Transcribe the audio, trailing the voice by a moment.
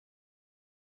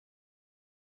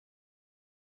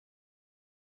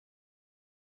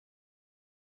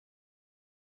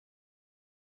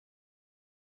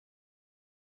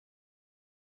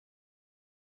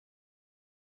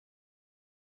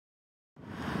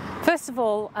First of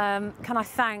all, can I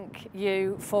thank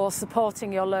you for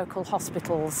supporting your local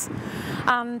hospitals,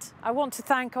 and I want to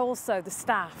thank also the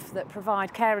staff that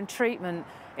provide care and treatment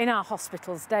in our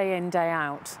hospitals day in, day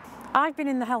out. I've been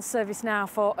in the health service now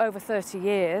for over 30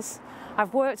 years.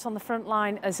 I've worked on the front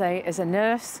line as a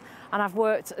nurse, and I've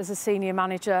worked as a senior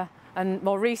manager, and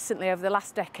more recently over the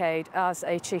last decade as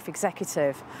a chief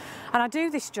executive. And I do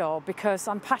this job because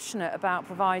I'm passionate about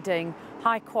providing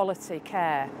high quality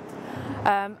care.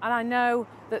 And I know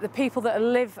that the people that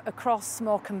live across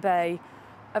Morecambe Bay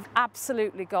have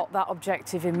absolutely got that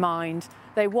objective in mind.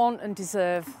 They want and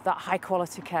deserve that high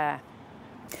quality care.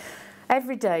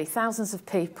 Every day, thousands of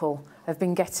people have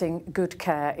been getting good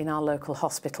care in our local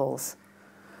hospitals.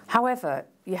 However,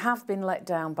 you have been let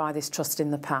down by this trust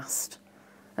in the past.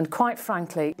 And quite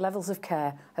frankly, levels of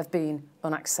care have been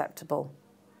unacceptable.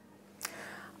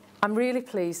 I'm really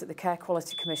pleased that the Care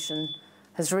Quality Commission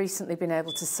has recently been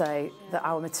able to say that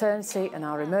our maternity and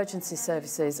our emergency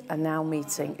services are now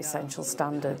meeting essential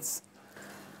standards.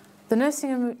 The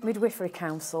Nursing and Midwifery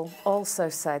Council also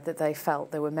said that they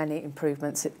felt there were many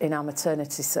improvements in our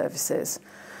maternity services,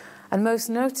 and most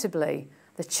notably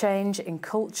the change in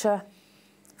culture,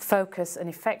 focus and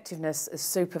effectiveness of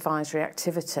supervisory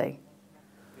activity.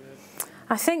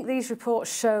 I think these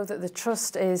reports show that the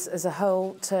Trust is, as a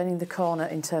whole, turning the corner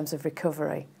in terms of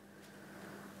recovery.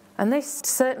 And this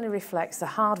certainly reflects the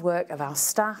hard work of our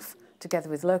staff, together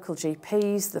with local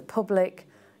GPs, the public,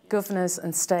 governors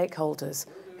and stakeholders,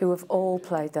 who have all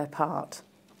played their part.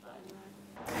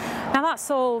 Now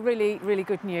that's all really, really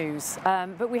good news,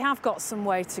 but we have got some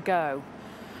way to go.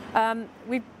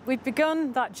 We've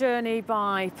begun that journey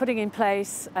by putting in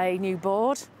place a new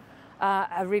board,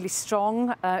 a really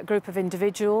strong group of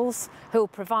individuals who will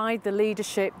provide the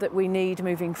leadership that we need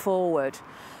moving forward.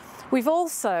 We've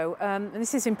also, and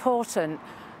this is important,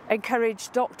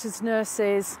 encouraged doctors,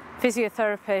 nurses,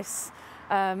 physiotherapists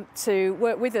to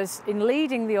work with us in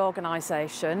leading the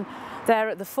organisation. They're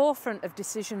at the forefront of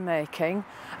decision making,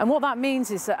 and what that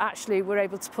means is that actually we're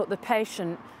able to put the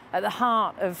patient at the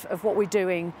heart of what we're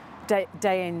doing day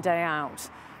in, day out.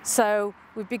 So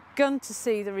we've begun to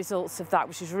see the results of that,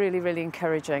 which is really, really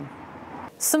encouraging.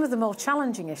 Some of the more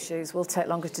challenging issues will take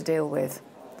longer to deal with.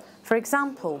 For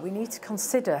example, we need to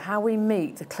consider how we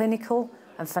meet the clinical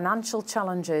and financial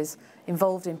challenges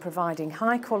involved in providing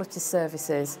high quality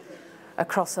services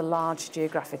across a large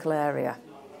geographical area.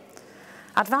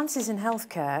 Advances in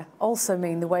healthcare also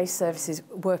mean the way services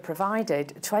were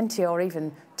provided 20 or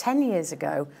even 10 years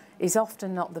ago is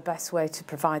often not the best way to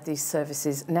provide these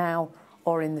services now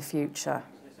or in the future.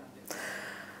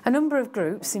 A number of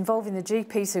groups involving the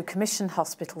GPs who commission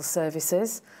hospital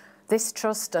services, this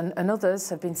trust and others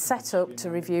have been set up to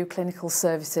review clinical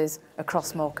services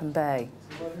across Morecambe Bay.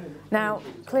 Now,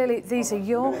 clearly these are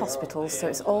your hospitals, so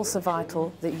it's also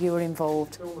vital that you are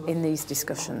involved in these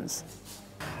discussions.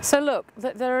 So look,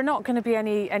 there are not going to be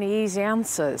any easy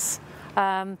answers,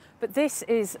 but this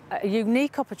is a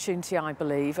unique opportunity, I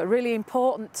believe, a really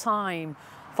important time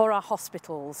for our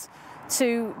hospitals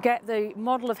to get the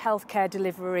model of healthcare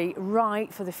delivery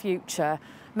right for the future,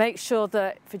 make sure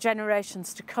that for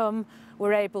generations to come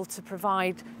we're able to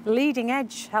provide leading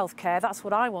edge healthcare. That's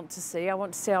what I want to see. I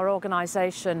want to see our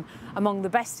organisation among the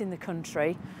best in the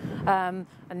country, and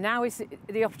now is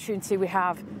the opportunity we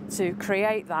have to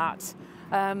create that.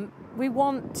 We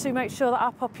want to make sure that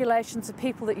our populations of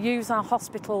people that use our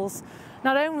hospitals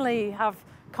not only have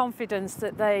confidence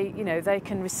that they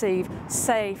can receive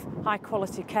safe, high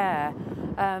quality care,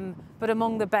 but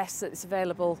among the best that's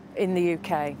available in the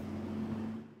UK.